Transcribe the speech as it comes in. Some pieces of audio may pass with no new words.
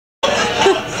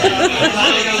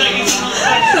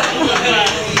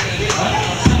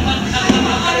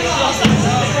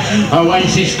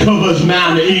Oasis covers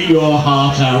man, eat your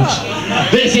heart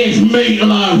out. This is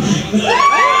Meatloaf.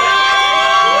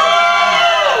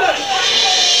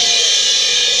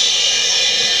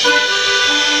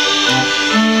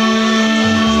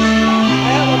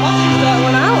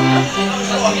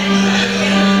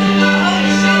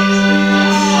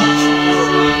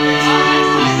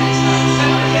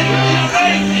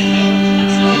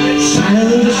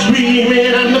 Sounds are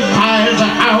screaming and the fires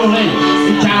are howling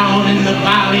down in the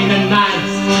valley tonight.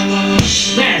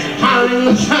 There's a pound in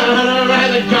the sun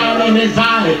and a gun in his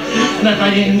eye, and a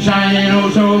flame shining oh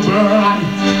so bright.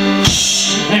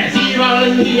 There's evil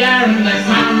in the air and there's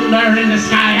thunder in the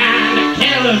sky, and the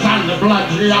killers on the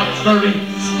blood-locked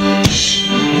streets.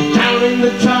 Down in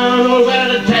the tunnel where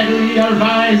the dead are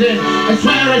rising, I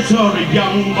swear I saw a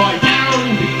young boy down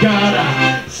in the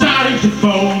gutter, starting to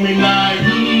foam in the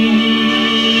heat.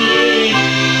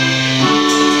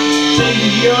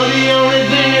 See, you're the only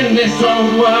thing in this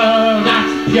old world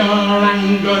that's pure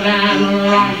and good and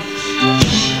right.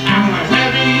 And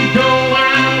wherever you go,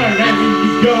 and wherever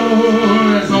you go,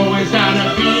 there's always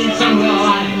gonna be some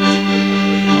light.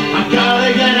 I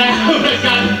gotta get out, I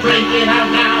gotta break it out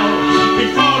now,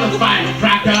 before the final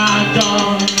crack of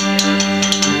dawn.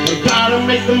 We gotta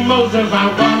make the most of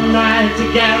our one night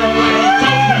together. When it's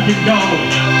over, you know,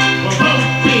 we'll both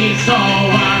be so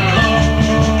alone.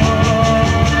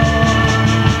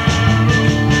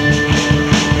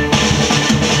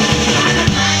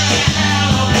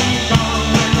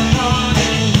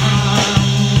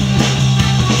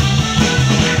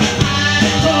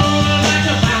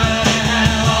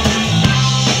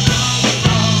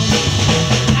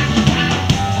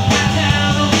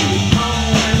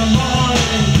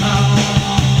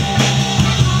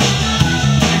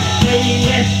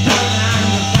 Yes,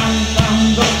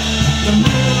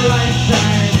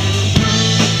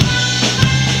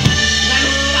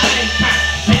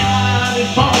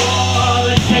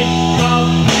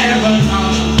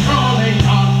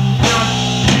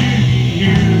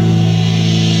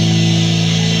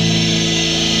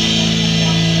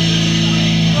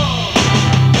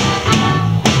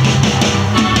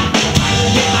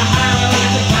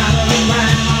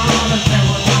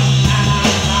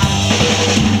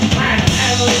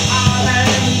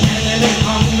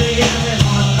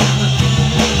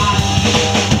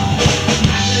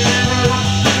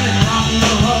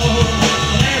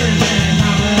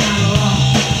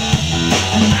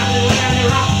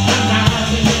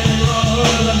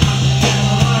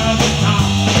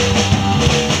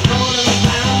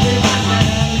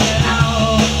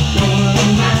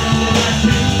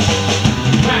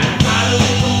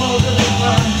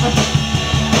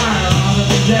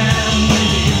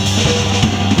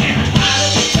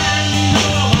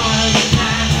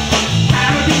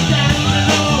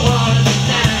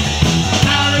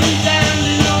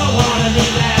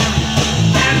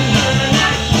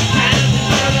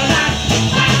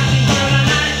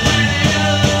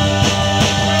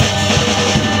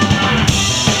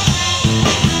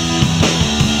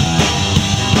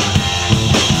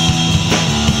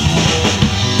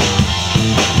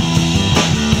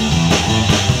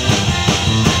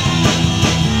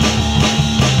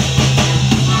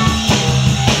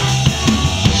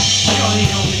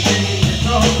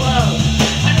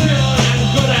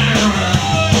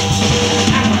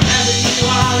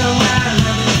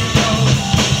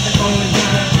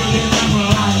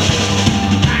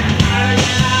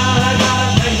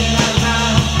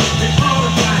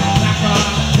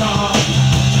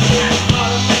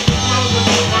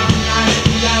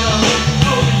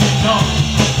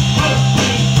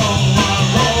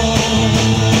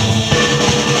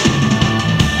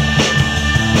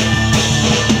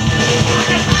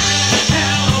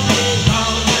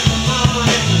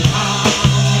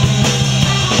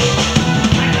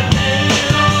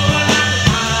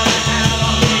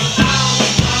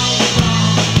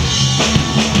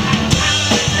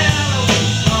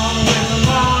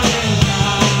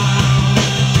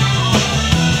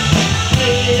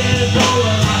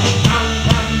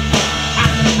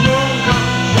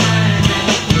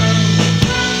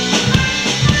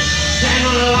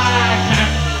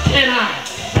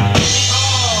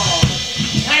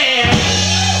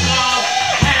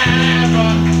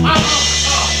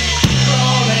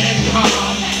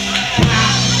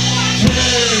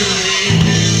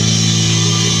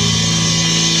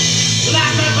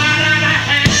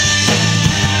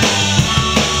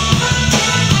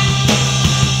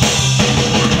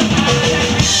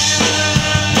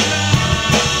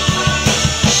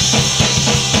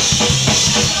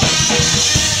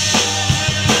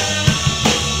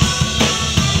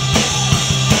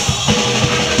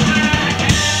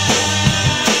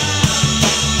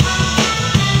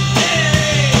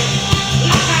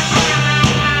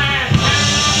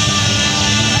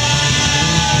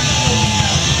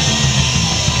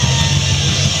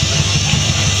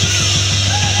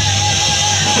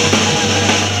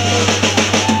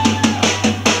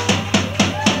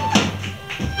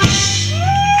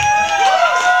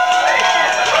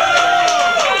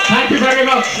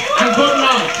 very much, and good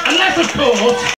night. Unless, of course...